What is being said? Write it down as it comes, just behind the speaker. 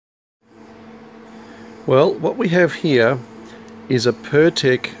Well, what we have here is a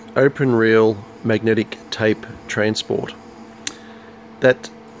Pertec open reel magnetic tape transport.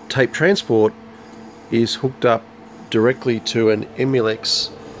 That tape transport is hooked up directly to an Emulex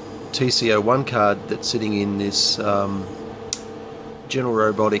TC01 card that's sitting in this General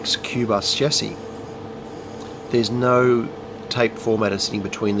Robotics QBUS chassis. There's no tape formatter sitting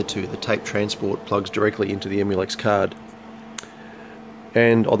between the two. The tape transport plugs directly into the Emulex card.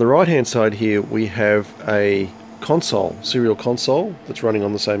 And on the right hand side here we have a console, serial console, that's running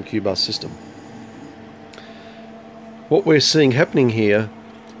on the same QBUS system. What we're seeing happening here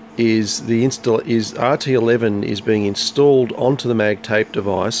is RT11 is being installed onto the Magtape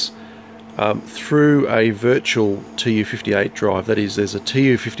device through a virtual TU58 drive. That is, there's a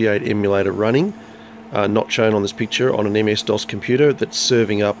TU58 emulator running, not shown on this picture, on an MS-DOS computer that's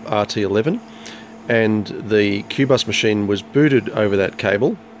serving up RT11, and the QBUS machine was booted over that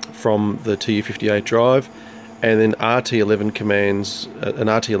cable from the TU58 drive, and then an RT11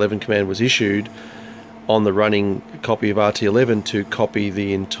 command was issued on the running copy of RT11 to copy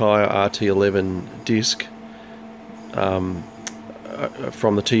the entire RT11 disk from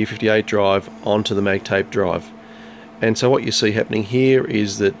the TU58 drive onto the Magtape drive. And so what you see happening here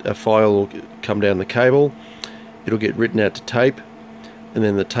is that a file will come down the cable, it'll get written out to tape, and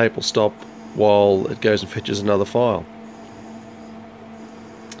then the tape will stop while it goes and fetches another file.